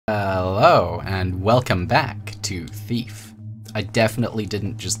Hello, and welcome back to Thief. I definitely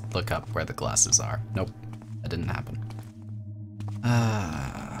didn't just look up where the glasses are. Nope, that didn't happen.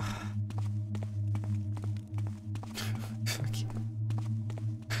 Fuck you.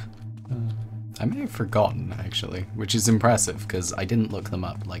 I may have forgotten, actually, which is impressive, because I didn't look them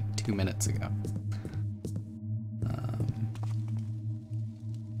up like 2 minutes ago.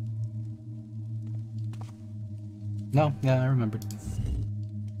 No, yeah, I remembered.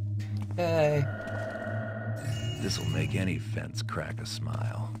 Yay. This'll make any fence crack a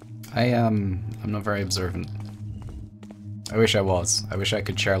smile. I'm not very observant. I wish I was. I wish I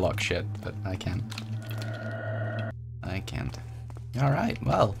could Sherlock shit, but I can't. I can't. Alright,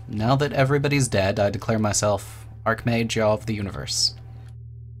 well, now that everybody's dead, I declare myself Archmage of the Universe.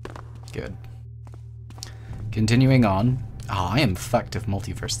 Good. Continuing on. Oh, I am fucked if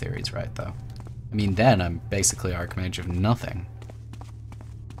multiverse theory's right, though. I mean, then I'm basically Archmage of nothing.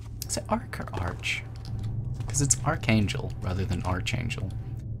 Is it Arch or Arch? Because it's Archangel rather than Archangel.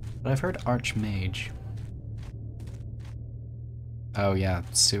 But I've heard Archmage. Oh yeah,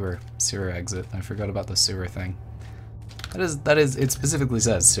 sewer exit. I forgot about the sewer thing. That is, it specifically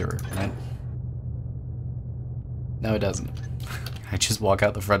says sewer, right? No, it doesn't. I just walk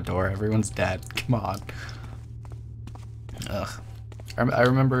out the front door, everyone's dead. Come on. Ugh. I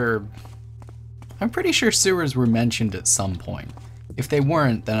remember, I'm pretty sure sewers were mentioned at some point. If they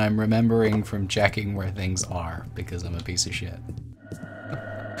weren't, then I'm remembering from checking where things are, because I'm a piece of shit.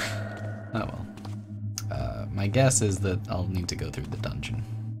 Oh well. My guess is that I'll need to go through the dungeon.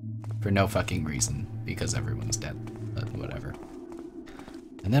 For no fucking reason, because everyone's dead, but whatever.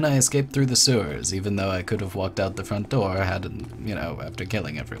 And then I escaped through the sewers, even though I could have walked out the front door, you know, after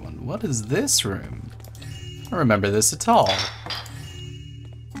killing everyone. What is this room? I don't remember this at all.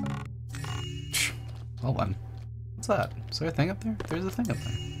 Hold on. What's that? Is there a thing up there? There's a thing up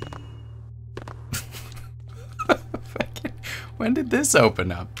there. When did this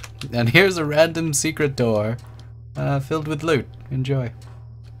open up? And here's a random secret door filled with loot. Enjoy.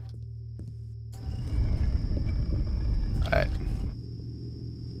 Alright.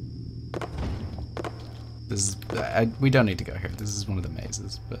 This is... we don't need to go here. This is one of the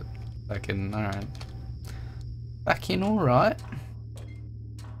mazes, but back in... Alright. Back in alright.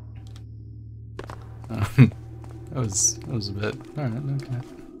 That was a bit... Alright, okay.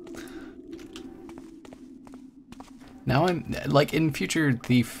 Now I'm, like, in future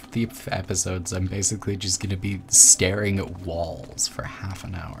Thief episodes, I'm basically just gonna be staring at walls for half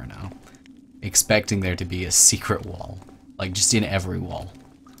an hour now. Expecting there to be a secret wall. Like, just in every wall.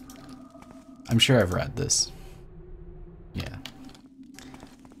 I'm sure I've read this. Yeah.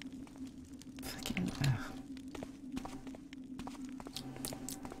 Fucking...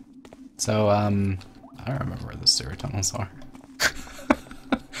 So, I don't remember where the sewer tunnels are.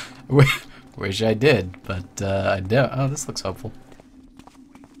 Wish I did, but I don't. Oh, this looks hopeful.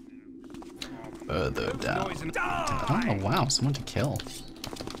 Further down. Oh, wow, someone to kill.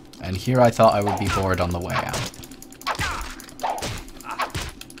 And here I thought I would be bored on the way out.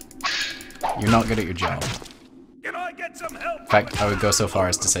 You're not good at your job. Can I get some help? In fact, I would go so far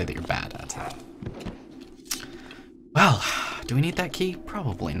as to say that you're bad at it. Well, do we need that key?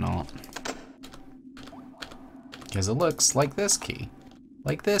 Probably not. Because it looks like this key.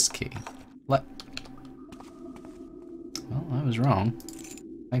 Like this key. Well, I was wrong.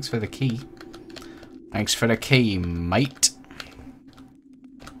 Thanks for the key. Thanks for the key, mate.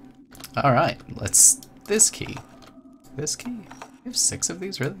 Alright, let's... This key. This key? We have 6 of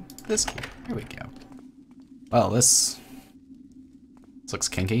these, really? This key. Here we go. Well, this looks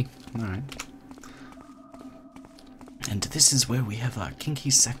kinky. Alright. And this is where we have our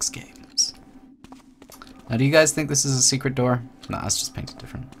kinky sex games. Now, do you guys think this is a secret door? Nah, it's just painted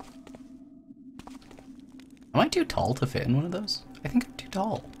different. Am I too tall to fit in one of those? I think I'm too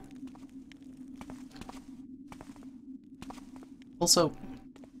tall. Also,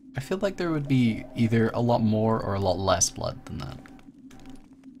 I feel like there would be either a lot more or a lot less blood than that.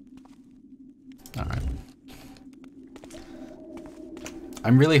 Alright.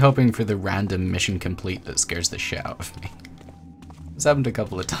 I'm really hoping for the random mission complete that scares the shit out of me. It's happened a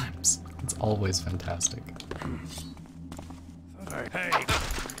couple of times. It's always fantastic. Hey.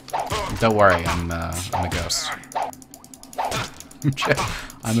 Don't worry, I'm a ghost.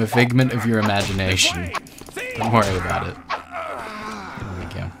 I'm a figment of your imagination. Don't worry about it. There we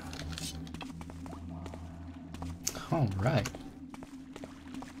go. Alright.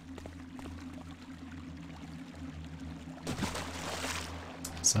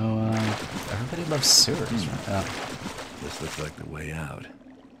 So, everybody loves sewers, right? Oh. This looks like the way out.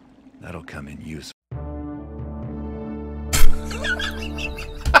 That'll come in useful.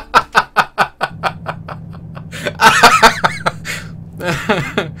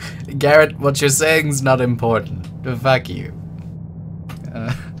 Garrett, what you're saying's not important. Fuck you.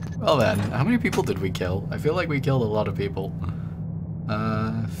 Well then, how many people did we kill? I feel like we killed a lot of people.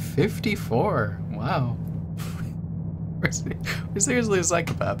 54. Wow. We're seriously a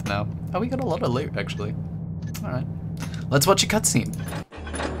psychopath now. Oh, we got a lot of loot, actually. Alright. Let's watch a cutscene.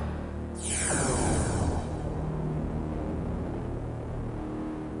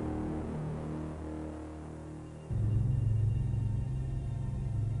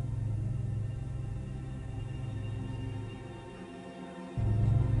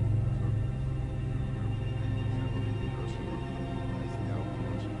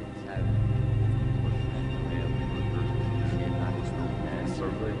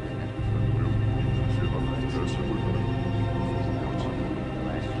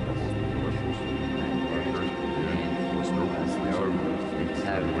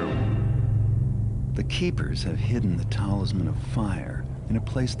 The Keepers have hidden the Talisman of Fire in a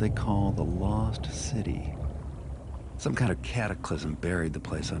place they call the Lost City. Some kind of cataclysm buried the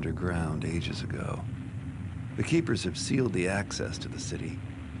place underground ages ago. The Keepers have sealed the access to the city,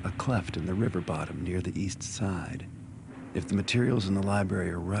 a cleft in the river bottom near the east side. If the materials in the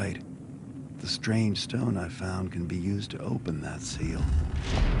library are right, the strange stone I found can be used to open that seal.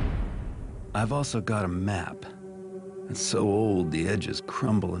 I've also got a map. It's so old the edges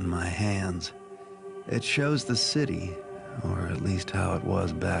crumble in my hands. It shows the city, or at least how it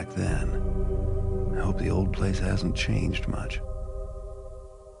was back then. I hope the old place hasn't changed much.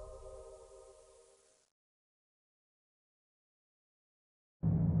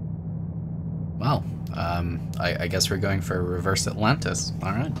 Well, I guess we're going for Reverse Atlantis.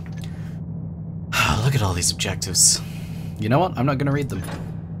 Alright. Look at all these objectives. You know what? I'm not gonna read them.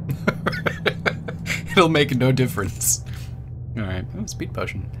 It'll make no difference. Alright. Oh, speed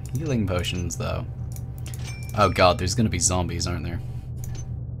potion. Healing potions, though. Oh god, there's gonna be zombies, aren't there?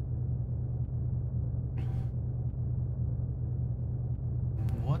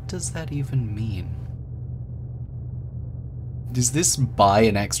 What does that even mean? Does this buy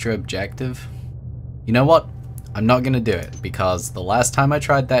an extra objective? You know what? I'm not gonna do it, because the last time I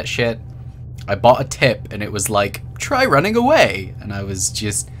tried that shit, I bought a tip and it was like, try running away! And I was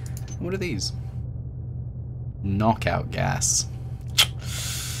just... What are these? Knockout gas.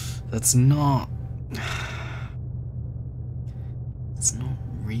 That's not... It's not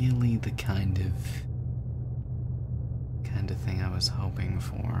really the kind of thing I was hoping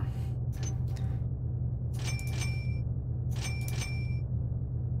for.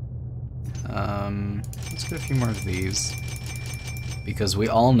 Let's get a few more of these, because we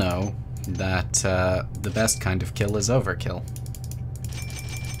all know that the best kind of kill is overkill.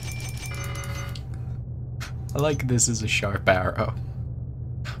 I like this as a sharp arrow.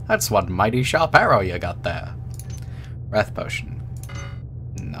 That's one mighty sharp arrow you got there. Wrath potion.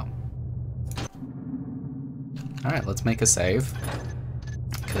 No. Alright, let's make a save.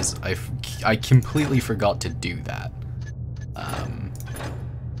 Because I completely forgot to do that.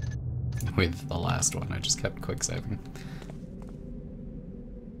 With the last one, I just kept quick saving.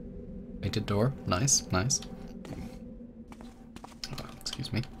 Painted door. Nice, nice. Oh,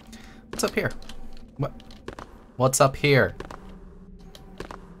 excuse me. What's up here? What? What's up here?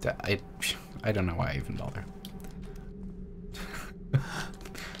 I don't know why I even bother.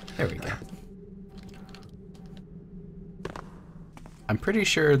 There we go. I'm pretty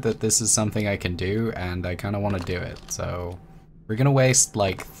sure that this is something I can do, and I kind of want to do it, so we're gonna waste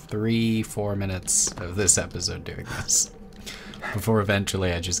like 3-4 minutes of this episode doing this before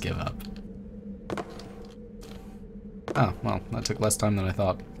eventually I just give up. Oh, well, that took less time than I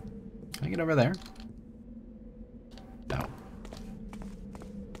thought. Can I get over there? No.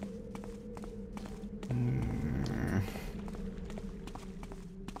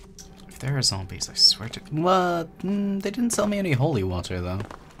 If there are zombies, I swear to... What? They didn't sell me any holy water, though.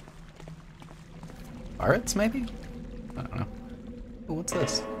 Pirates, maybe? I don't know. Oh, what's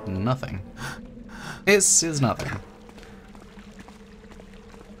this? Nothing. This is nothing.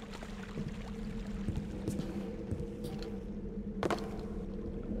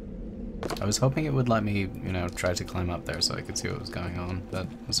 I was hoping it would let me, you know, try to climb up there so I could see what was going on, but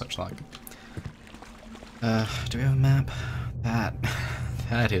no such luck. Do we have a map?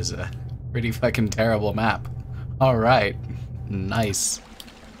 That is a pretty fucking terrible map. Alright. Nice.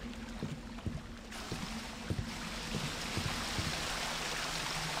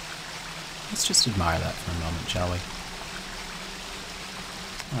 Let's just admire that for a moment, shall we?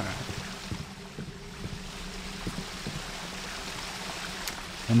 Alright.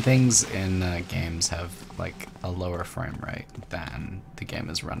 When things in games have like a lower frame rate than the game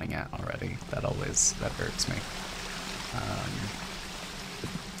is running at already, that hurts me.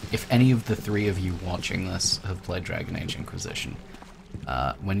 if any of the three of you watching this have played Dragon Age Inquisition,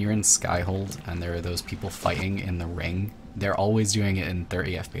 when you're in Skyhold and there are those people fighting in the ring, they're always doing it in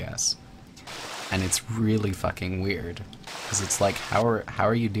 30 FPS. And it's really fucking weird. Because it's like, how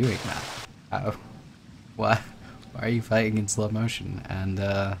are you doing that? Why are you fighting in slow motion? And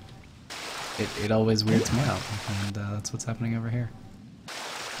it always weirds me out. And that's what's happening over here.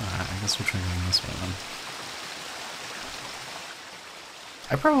 Alright, I guess we'll try going this way then.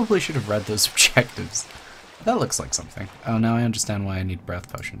 I probably should have read those objectives. That looks like something. Oh, now I understand why I need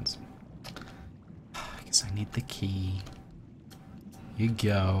breath potions. I guess I need the key. You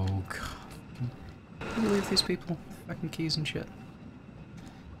go. God. Can you believe these people? Fucking keys and shit.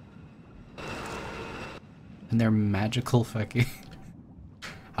 And they're magical fucking...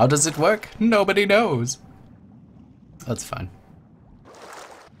 How does it work? Nobody knows. That's fine.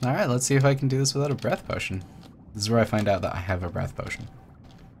 Alright, let's see if I can do this without a breath potion. This is where I find out that I have a breath potion.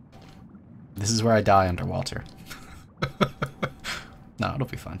 This is where I die underwater. No, it'll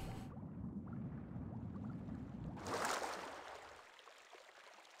be fine.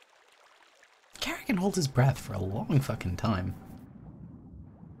 Carrie can hold his breath for a long fucking time.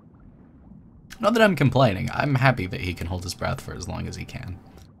 Not that I'm complaining, I'm happy that he can hold his breath for as long as he can.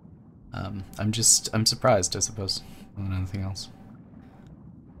 I'm surprised, I suppose, more than anything else.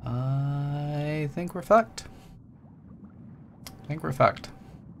 I think we're fucked.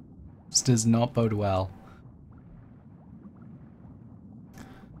 This does not bode well.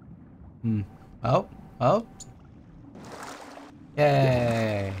 Oh.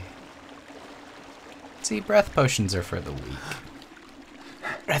 Yay. See, breath potions are for the weak.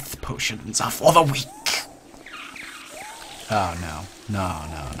 Breath potions are for the weak. Oh no. No.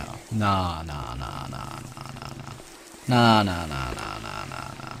 No.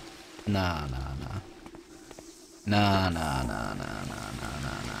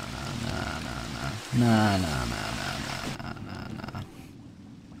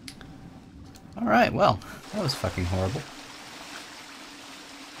 Alright, well, that was fucking horrible.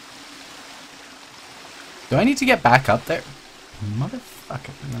 Do I need to get back up there?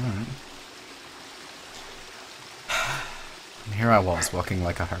 Motherfucker. Alright. And here I was, walking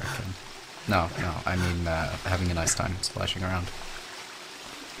like a hurricane. No, I mean, having a nice time splashing around.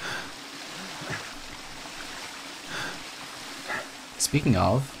 Speaking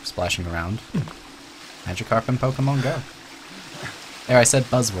of splashing around, Magikarp and Pokemon Go. There, I said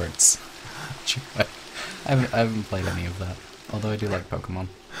buzzwords. I haven't played any of that, although I do like Pokemon.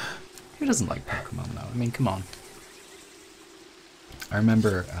 Who doesn't like Pokemon, though? I mean, come on. I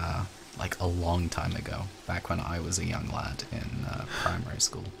remember, like, a long time ago, back when I was a young lad in primary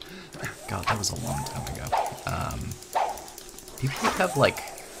school. God, that was a long time ago. People would have, like,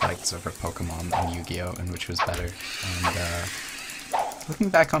 fights over Pokemon and Yu-Gi-Oh! And which was better. And, looking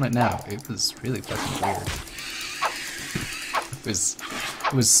back on it now, it was really fucking weird.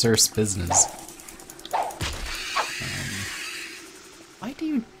 It was Sir's business. Why do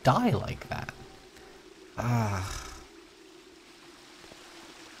you die like that?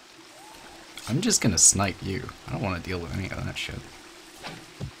 I'm just gonna snipe you. I don't want to deal with any of that shit.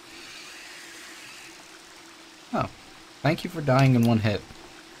 Oh, thank you for dying in one hit.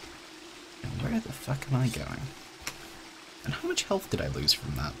 And where the fuck am I going? And how much health did I lose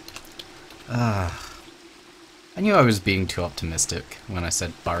from that? I knew I was being too optimistic when I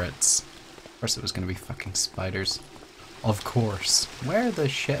said Barretts. Of course it was gonna be fucking spiders. Of course. Where the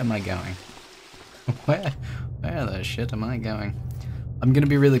shit am I going? Where the shit am I going? I'm gonna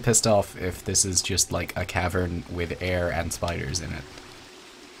be really pissed off if this is just like a cavern with air and spiders in it.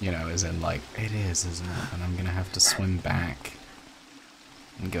 You know, as in like, it is, isn't it? And I'm gonna have to swim back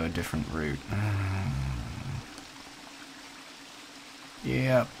and go a different route.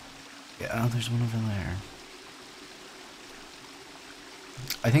 Yep. Yeah, there's one over there.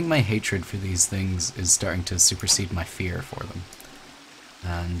 I think my hatred for these things is starting to supersede my fear for them.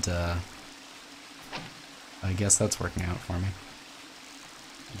 And, I guess that's working out for me.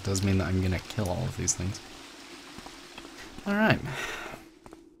 It does mean that I'm gonna kill all of these things. Alright.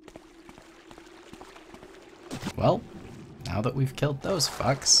 Well, now that we've killed those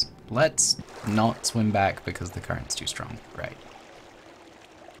fucks, let's not swim back because the current's too strong. Right.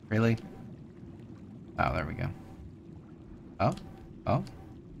 Really? Oh, there we go. Oh?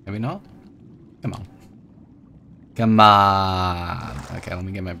 Maybe not? Come on. Come on! Okay, let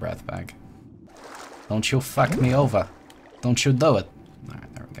me get my breath back. Don't you fuck me over. Don't you do it.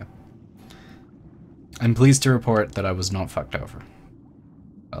 Alright, there we go. I'm pleased to report that I was not fucked over.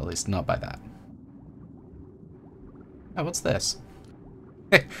 Well, at least not by that. Oh, what's this?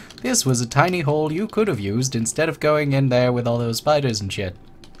 This was a tiny hole you could have used instead of going in there with all those spiders and shit.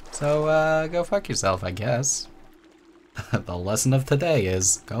 So, go fuck yourself, I guess. The lesson of today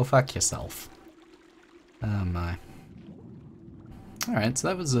is, go fuck yourself. Oh my. Alright, so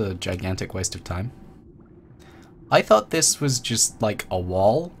that was a gigantic waste of time. I thought this was just like a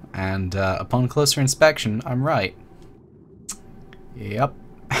wall, and upon closer inspection, I'm right. Yep.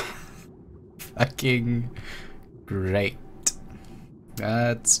 Fucking great.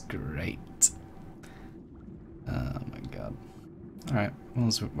 That's great. Oh my god. Alright,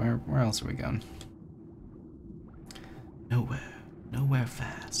 where else are we going? Nowhere. Nowhere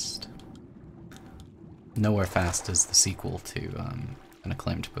Fast. Nowhere Fast is the sequel to an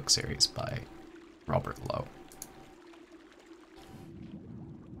acclaimed book series by Robert Lowe.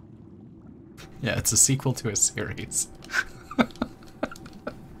 Yeah, it's a sequel to a series.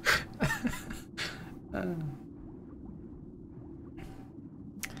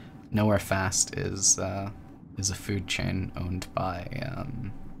 Nowhere Fast is a food chain owned by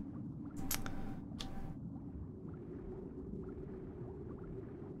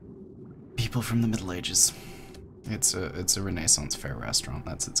people from the Middle Ages. It's a Renaissance fair restaurant.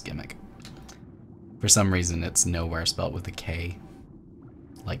 That's its gimmick. For some reason, it's nowhere spelled with a K,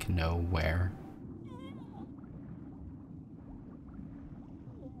 like nowhere.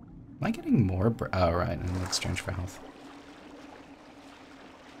 Am I getting more? Oh right, in exchange for health.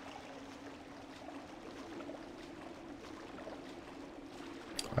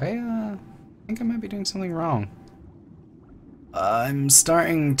 I think I might be doing something wrong. I'm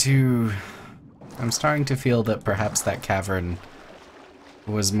starting to feel that perhaps that cavern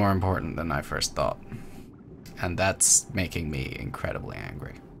was more important than I first thought. And that's making me incredibly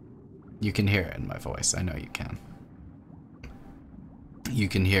angry. You can hear it in my voice, I know you can. You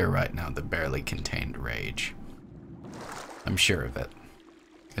can hear right now the barely contained rage. I'm sure of it.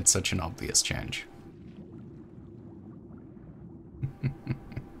 It's such an obvious change.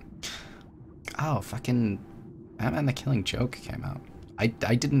 Oh, fucking Batman the Killing Joke came out. I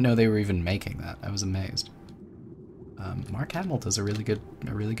didn't know they were even making that. I was amazed. Mark Hamill does a really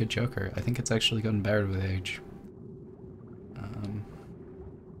good Joker. I think it's actually gotten better with age.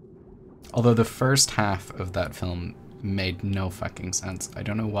 Although the first half of that film made no fucking sense. I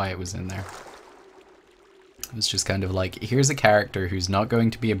don't know why it was in there. It was just kind of like, here's a character who's not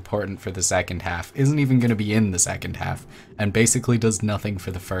going to be important for the second half, isn't even going to be in the second half, and basically does nothing for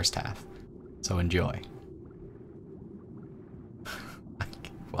the first half. So enjoy.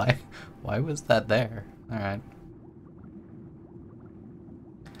 Why was that there? Alright.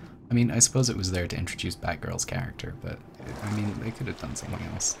 I mean, I suppose it was there to introduce Batgirl's character, but, I mean, they could have done something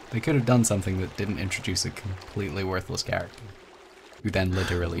else. They could have done something that didn't introduce a completely worthless character, who then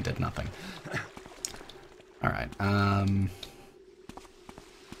literally did nothing. Alright,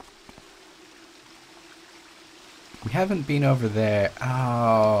 we haven't been over there.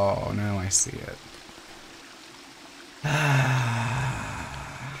 Oh, now I see it.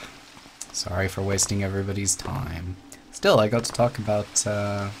 Sorry for wasting everybody's time. Still, I got to talk about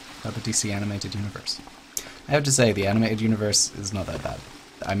the DC animated universe. I have to say, the animated universe is not that bad.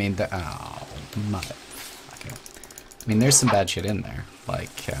 I mean, oh, motherfucker. I mean, there's some bad shit in there. Like,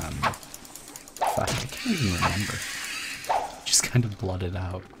 fuck, I can't even remember. Just kind of blotted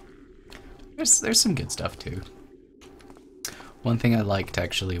out. There's some good stuff, too. One thing I liked,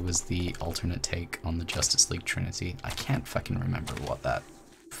 actually, was the alternate take on the Justice League Trinity. I can't fucking remember what that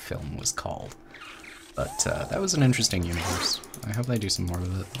film was called. But that was an interesting universe. I hope they do some more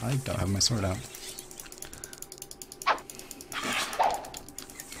with it. I don't have my sword out.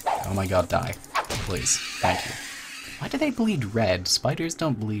 Oh my god, die. Please. Thank you. Why do they bleed red? Spiders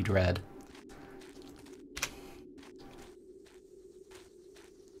don't bleed red.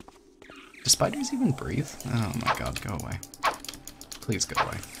 Do spiders even breathe? Oh my god, go away. Please go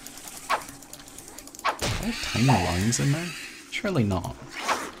away. Do they have tiny lungs in there? Surely not.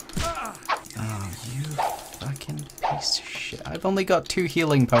 Oh, you fucking piece of shit. I've only got 2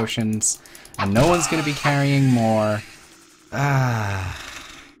 healing potions, and no one's gonna be carrying more. Ah.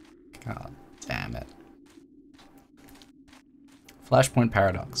 God damn it. Flashpoint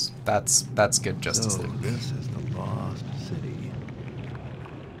Paradox. That's good, Justice League. So this is the lost city.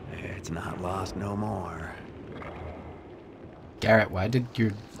 It's not lost no more. Garrett, why did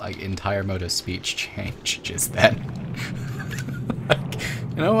your entire mode of speech change just then?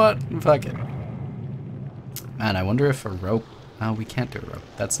 You know what? Fuck it. Man, I wonder if a rope... Oh, we can't do a rope.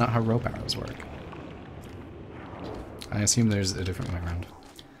 That's not how rope arrows work. I assume there's a different way around.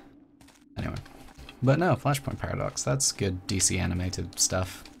 Anyway. But no, Flashpoint Paradox. That's good DC animated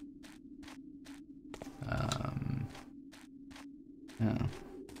stuff. Yeah.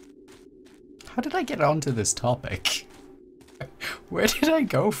 How did I get onto this topic? Where did I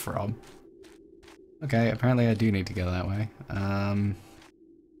go from? Okay, apparently I do need to go that way.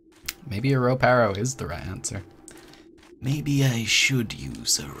 Maybe a rope arrow is the right answer. Maybe I should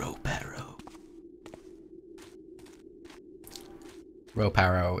use a rope arrow. Rope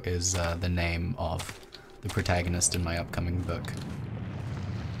Arrow is the name of the protagonist in my upcoming book,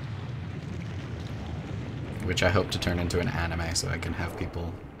 which I hope to turn into an anime so I can have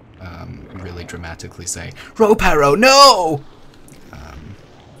people really dramatically say, "Rope Arrow, no!"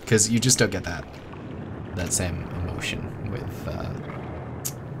 Because you just don't get that same emotion with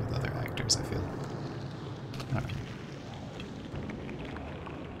other actors, I feel. All right.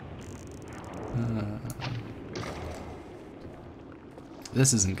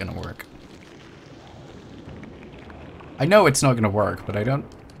 This isn't gonna work. I know it's not gonna work, but I don't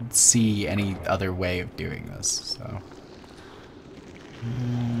see any other way of doing this, so...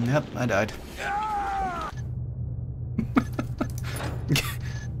 Yep, I died.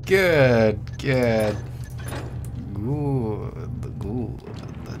 Good. Good.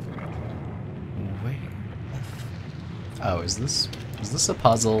 Wait. Oh, is this a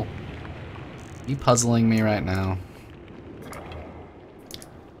puzzle? Are you puzzling me right now?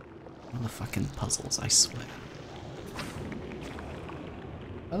 All the fucking puzzles, I swear.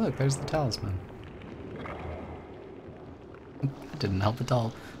 Oh look, there's the talisman. That didn't help at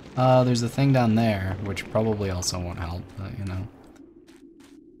all. There's a thing down there, which probably also won't help, but you know.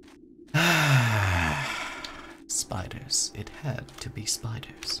 Spiders. It had to be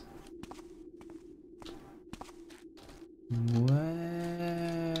spiders.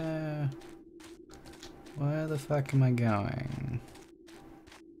 Where the fuck am I going?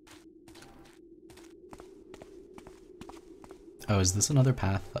 Oh, is this another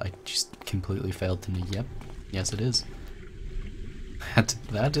path I just completely failed to... Yep. Yes, it is.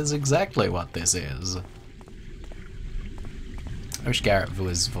 That is exactly what this is. I wish Garrett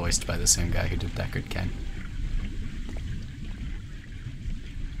was voiced by the same guy who did Deckard Cain.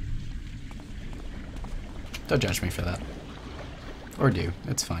 Don't judge me for that. Or do.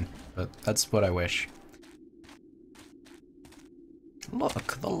 It's fine. But that's what I wish.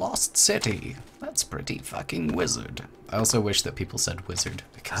 Look, the Lost City. That's pretty fucking wizard. I also wish that people said wizard,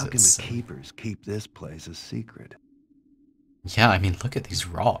 because How can it's... the keepers keep this place a secret? Yeah, I mean, look at these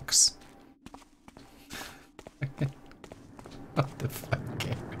rocks. What the fuck?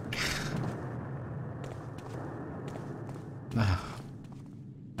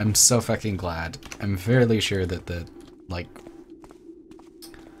 I'm so fucking glad. I'm fairly sure that the, like...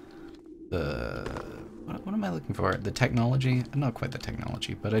 What am I looking for? The technology? Not quite the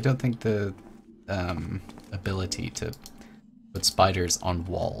technology, but I don't think the ability to put spiders on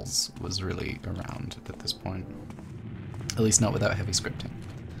walls was really around at this point. At least not without heavy scripting.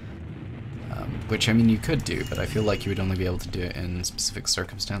 Which, I mean, you could do, but I feel like you would only be able to do it in specific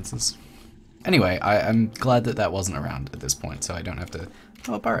circumstances. Anyway, I'm glad that that wasn't around at this point, so I don't have to...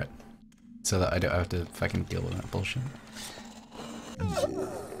 Oh, a barret. So that I don't have to fucking deal with that bullshit.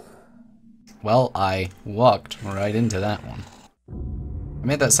 Well, I walked right into that one. I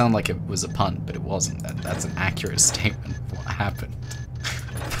made that sound like it was a pun, but it wasn't. That's an accurate statement of what happened.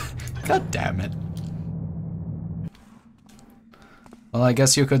 God damn it. Well, I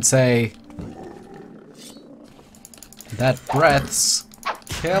guess you could say... that breath's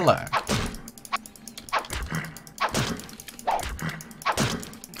killer.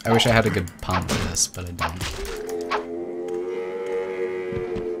 I wish I had a good pun for this, but I don't.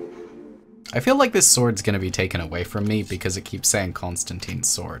 I feel like this sword's gonna be taken away from me because it keeps saying Constantine's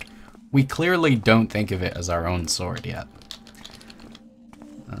sword. We clearly don't think of it as our own sword yet.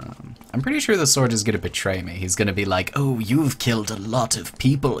 I'm pretty sure the sword is gonna betray me. He's gonna be like, "Oh, you've killed a lot of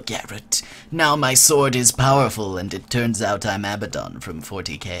people, Garrett. Now my sword is powerful and it turns out I'm Abaddon from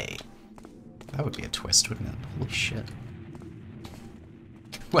 40k. That would be a twist, wouldn't it? Holy shit.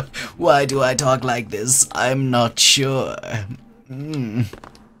 Why do I talk like this? I'm not sure. I'm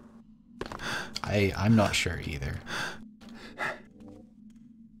not sure either.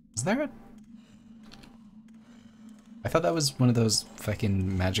 Is there a... I thought that was one of those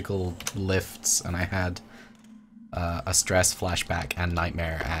fucking magical lifts, and I had a stress flashback and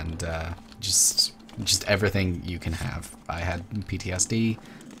nightmare and just everything you can have. I had PTSD,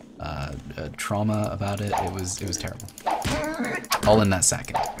 trauma about it. It was terrible. All in that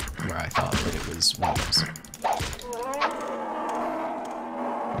second, where I thought that it was one of those.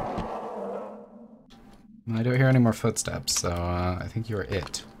 I don't hear any more footsteps, so I think you're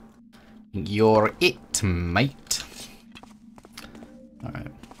it. You're it, mate.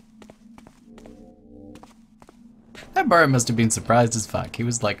 Alright. That Bart must have been surprised as fuck. He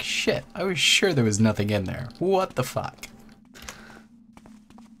was like, shit, I was sure there was nothing in there. What the fuck?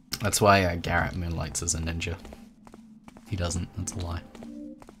 That's why Garrett moonlights as a ninja. He doesn't, that's a lie.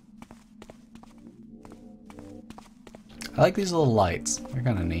 I like these little lights, they're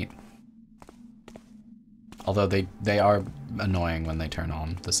kinda neat. Although they are annoying when they turn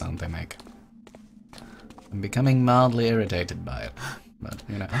on, the sound they make. I'm becoming mildly irritated by it, but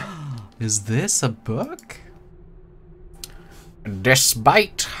you know. Is this a book?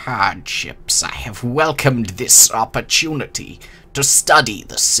 Despite hardships, I have welcomed this opportunity to study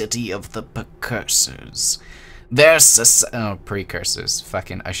the city of the precursors. Precursors.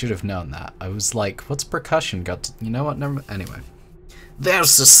 Fucking, I should have known that. I was like, what's percussion got to, you know what, never, anyway. Their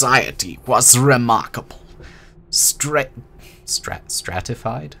society was remarkable. Stratified?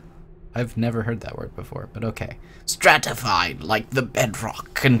 I've never heard that word before, but okay. Stratified like the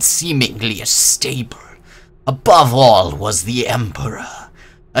bedrock and seemingly stable. Above all was the Emperor,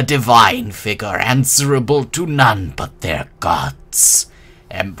 a divine figure answerable to none but their gods.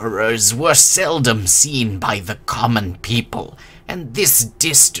 Emperors were seldom seen by the common people, and this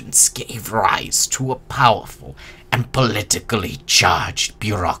distance gave rise to a powerful and politically charged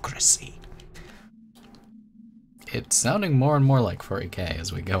bureaucracy. It's sounding more and more like 40K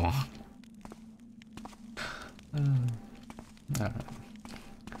as we go on. Alright.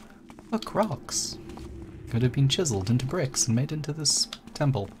 Look, rocks. Could have been chiseled into bricks and made into this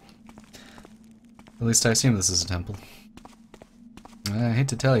temple. At least I assume this is a temple. I hate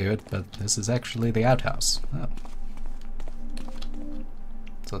to tell you it, but this is actually the outhouse. Oh.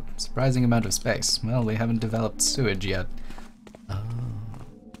 It's a surprising amount of space. Well, we haven't developed sewage yet. Oh.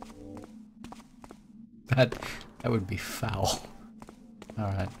 That would be foul.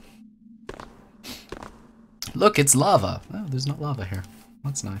 Alright. Look, it's lava! Oh, there's not lava here.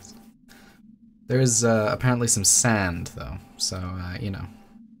 That's nice. There's apparently some sand, though, so, you know.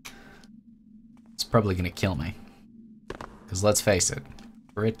 It's probably gonna kill me. Because let's face it,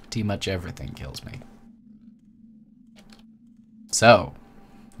 pretty much everything kills me. So,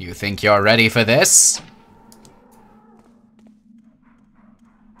 you think you're ready for this?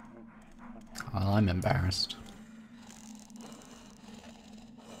 Well, I'm embarrassed.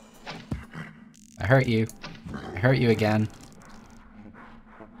 I hurt you. I hurt you again.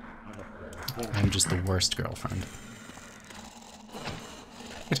 I'm just the worst girlfriend.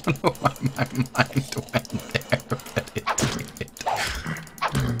 I don't know why my mind went there, but it did.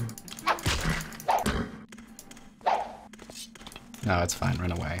 No, it's fine,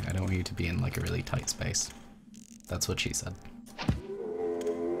 run away. I don't want you to be in like a really tight space. That's what she said.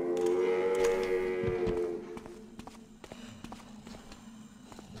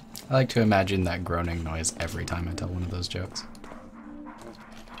 I like to imagine that groaning noise every time I tell one of those jokes.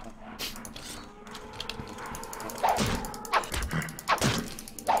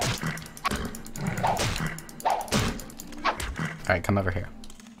 Alright, come over here.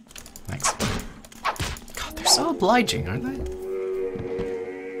 Thanks. God, they're so obliging, aren't they?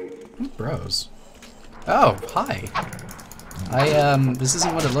 Ooh, bros. Oh, hi. This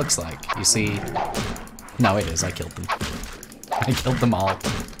isn't what it looks like. You see... No, it is. I killed them. I killed them all.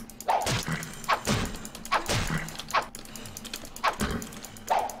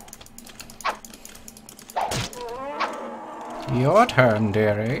 Your turn,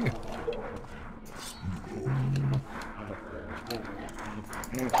 dearie.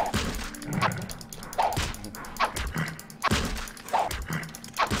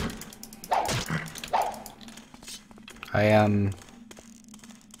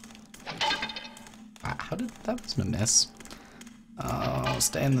 How did that was a miss? Oh,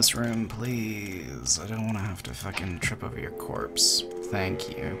 stay in this room, please. I don't want to have to fucking trip over your corpse.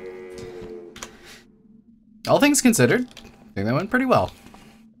 Thank you. All things considered, I think that went pretty well.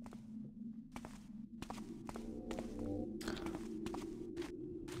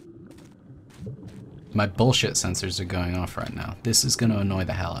 My bullshit sensors are going off right now. This is gonna annoy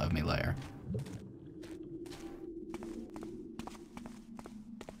the hell out of me later.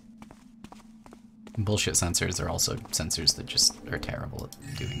 Bullshit sensors are also sensors that just are terrible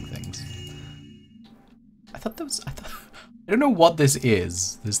at doing things. I don't know what this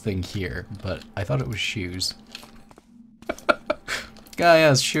is, this thing here, but I thought it was shoes. Guy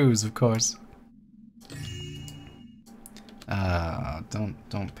has shoes, of course.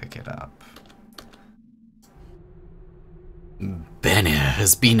 Don't pick it up. Benir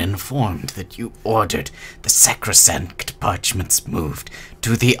has been informed that you ordered the sacrosanct parchments moved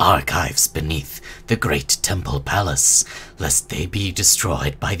to the archives beneath the great temple palace, lest they be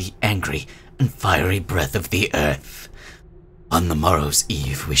destroyed by the angry and fiery breath of the earth. On the morrow's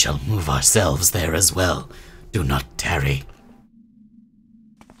eve we shall move ourselves there as well. Do not tarry.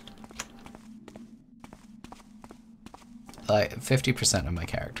 like 50% of my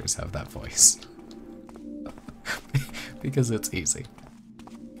characters have that voice. Because it's easy.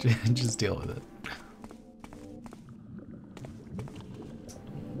 Just deal with it.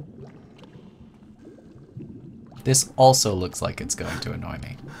 This also looks like it's going to annoy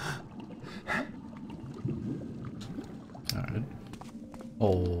me.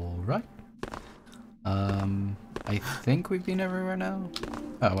 Alright. I think we've been everywhere now.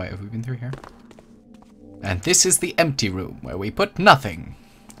 Oh wait, have we been through here? And this is the empty room where we put nothing.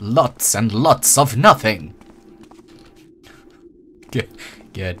 Lots and lots of nothing.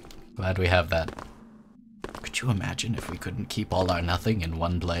 Good. Glad we have that. Could you imagine if we couldn't keep all our nothing in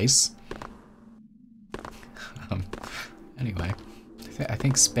one place? Anyway, I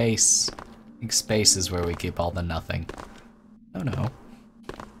think space is where we keep all the nothing. Oh no.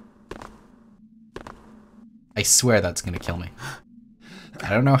 I swear that's gonna kill me. I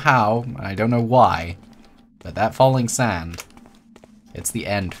don't know how, I don't know why, but that falling sand, it's the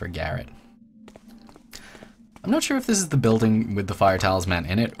end for Garrett. I'm not sure if this is the building with the fire talisman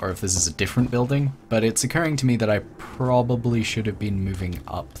in it, or if this is a different building, but it's occurring to me that I probably should have been moving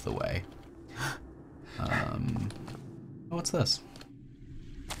up the way. What's this?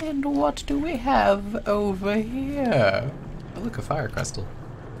 And what do we have over here? Oh, look, a fire crystal.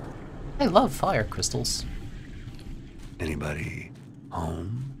 I love fire crystals. Anybody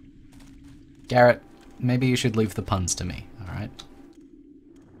home? Garrett, maybe you should leave the puns to me, alright?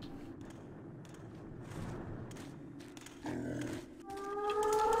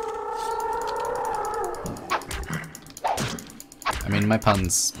 I mean, my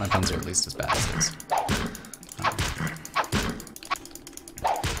puns are at least as bad as his.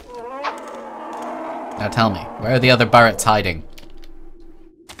 Now tell me, where are the other Barretts hiding?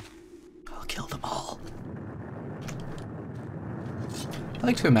 I'll kill them all. I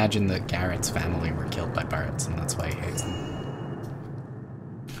like to imagine that Garrett's family were killed by Barretts, and that's why he hates them.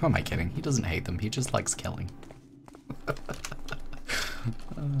 Who am I kidding? He doesn't hate them, he just likes killing.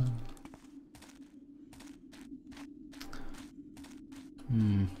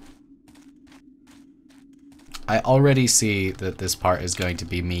 I already see that this part is going to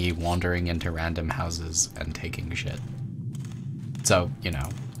be me wandering into random houses and taking shit. So, you know,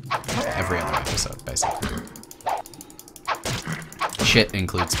 every other episode, basically. Shit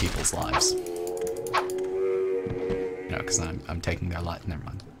includes people's lives. You know, because I'm taking their life. Never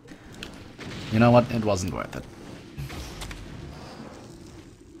mind. You know what? It wasn't worth it.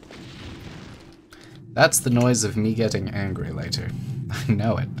 That's the noise of me getting angry later. I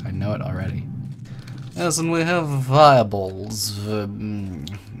know it. I know it already. Yes, and we have fireballs.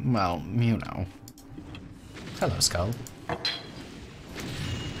 Well, you know. Hello, Skull.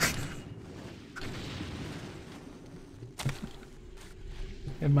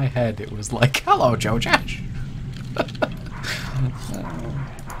 In my head, it was like, hello, Joe Jash.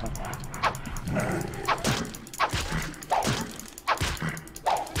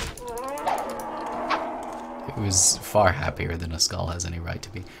 It was far happier than a skull has any right to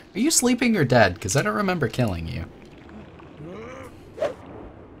be. Are you sleeping or dead? Because I don't remember killing you.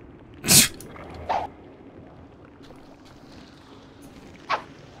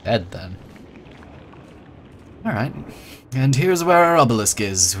 Dead, then. Alright. And here's where our obelisk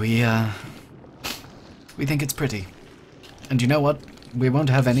is. We think it's pretty. And you know what? We won't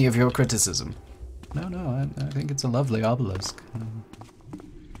have any of your criticism. No, I think it's a lovely obelisk.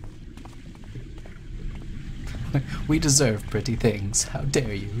 We deserve pretty things. How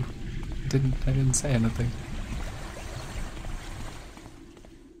dare you? I didn't say anything.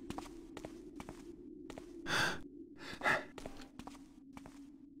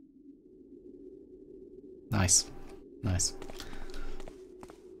 Nice. Nice.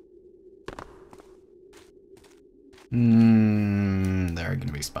 There are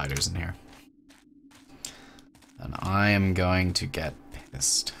gonna be spiders in here. And I am going to get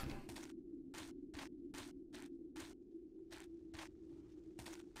pissed.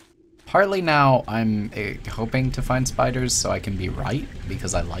 Partly now, I'm hoping to find spiders so I can be right,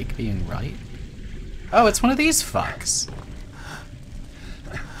 because I like being right. Oh, it's one of these fucks.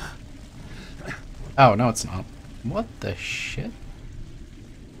 Oh, no it's not. What the shit?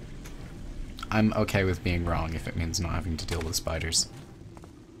 I'm okay with being wrong if it means not having to deal with spiders.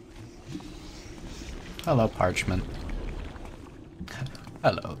 Hello, Parchment.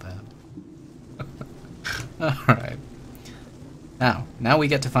 Hello there. Alright. Now we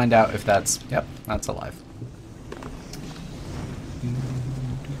get to find out if that's... Yep, that's alive.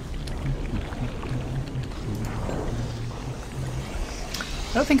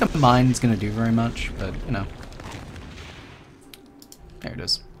 I don't think a mine's gonna do very much, but, you know. There it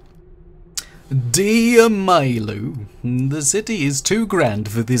is. Dear Milo, the city is too grand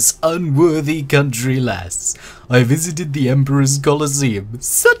for this unworthy country lass. I visited the Emperor's Colosseum.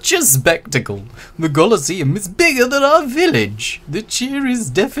 Such a spectacle! The Colosseum is bigger than our village. The cheer is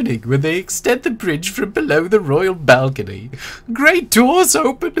deafening when they extend the bridge from below the royal balcony. Great doors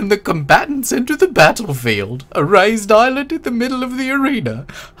open and the combatants enter the battlefield. A raised island in the middle of the arena.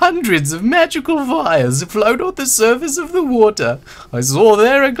 Hundreds of magical fires float on the surface of the water. I saw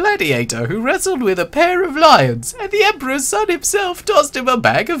there a gladiator who wrestled with a pair of lions, and the Emperor's son himself tossed him a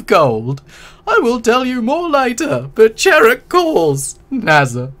bag of gold. I will tell you more later, but Cherrick calls.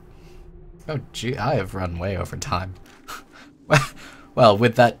 Nazza. Oh gee, I have run way over time. Well,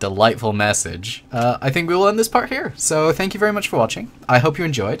 with that delightful message, I think we will end this part here. So thank you very much for watching. I hope you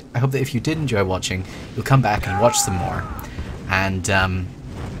enjoyed. I hope that if you did enjoy watching, you'll come back and watch some more. And,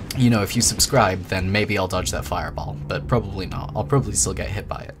 you know, if you subscribe, then maybe I'll dodge that fireball, but probably not. I'll probably still get hit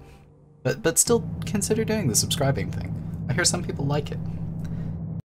by it. But still consider doing the subscribing thing. I hear some people like it.